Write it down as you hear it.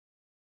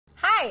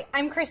Hi,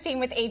 I'm Christine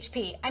with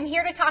HP. I'm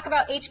here to talk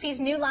about HP's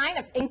new line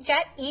of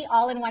inkjet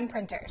all-in-one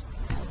printers.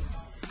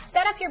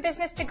 Set up your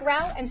business to grow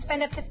and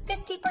spend up to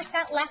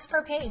 50% less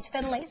per page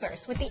than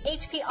lasers with the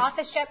HP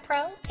OfficeJet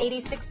Pro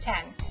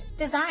 8610,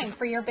 designed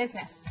for your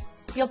business.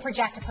 You'll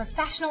project a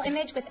professional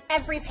image with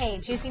every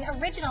page using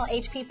original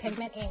HP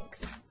pigment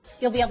inks.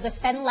 You'll be able to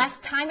spend less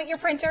time at your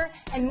printer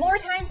and more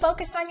time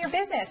focused on your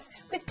business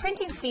with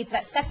printing speeds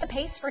that set the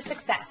pace for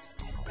success.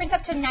 Print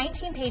up to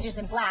 19 pages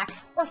in black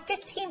or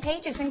 15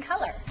 pages in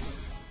color.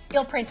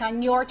 You'll print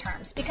on your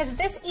terms because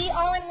this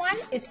all-in-one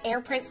is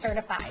AirPrint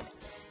certified.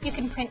 You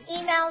can print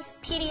emails,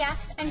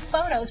 PDFs, and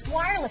photos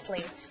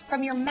wirelessly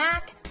from your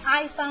Mac,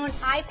 iPhone,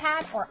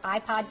 iPad, or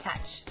iPod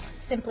Touch.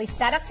 Simply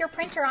set up your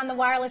printer on the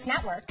wireless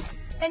network,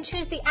 then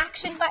choose the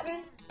Action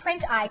button,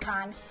 Print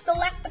icon,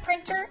 select the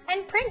printer,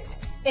 and print.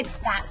 It's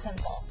that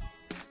simple.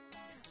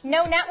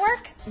 No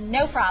network?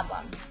 No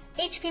problem.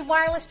 HP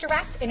Wireless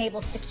Direct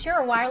enables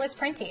secure wireless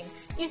printing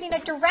using a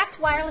direct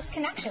wireless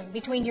connection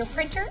between your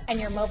printer and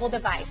your mobile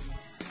device,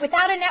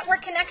 without a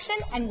network connection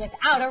and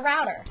without a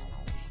router.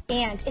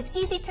 And it's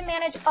easy to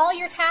manage all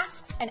your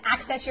tasks and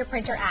access your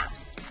printer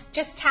apps.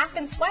 Just tap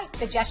and swipe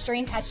the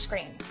gesturing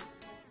touchscreen.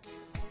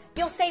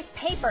 You'll save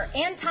paper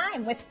and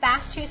time with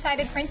fast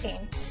two-sided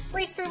printing,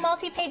 breeze through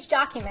multi-page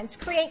documents,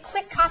 create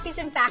quick copies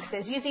and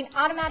faxes using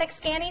automatic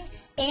scanning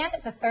and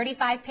the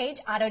 35-page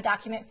auto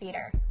document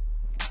feeder.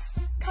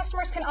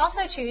 Customers can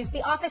also choose the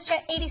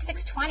OfficeJet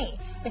 8620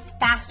 with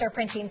faster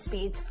printing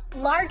speeds,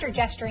 larger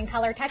gesturing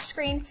color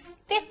touchscreen,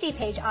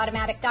 50-page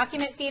automatic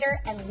document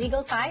feeder, and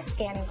legal-size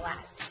scanning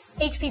glass.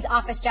 HP's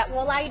OfficeJet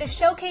will allow you to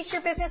showcase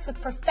your business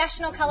with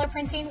professional color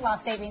printing while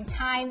saving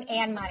time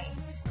and money.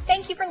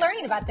 Thank you for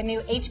learning about the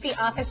new HP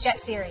OfficeJet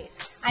series.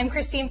 I'm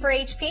Christine for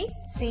HP.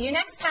 See you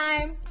next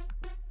time.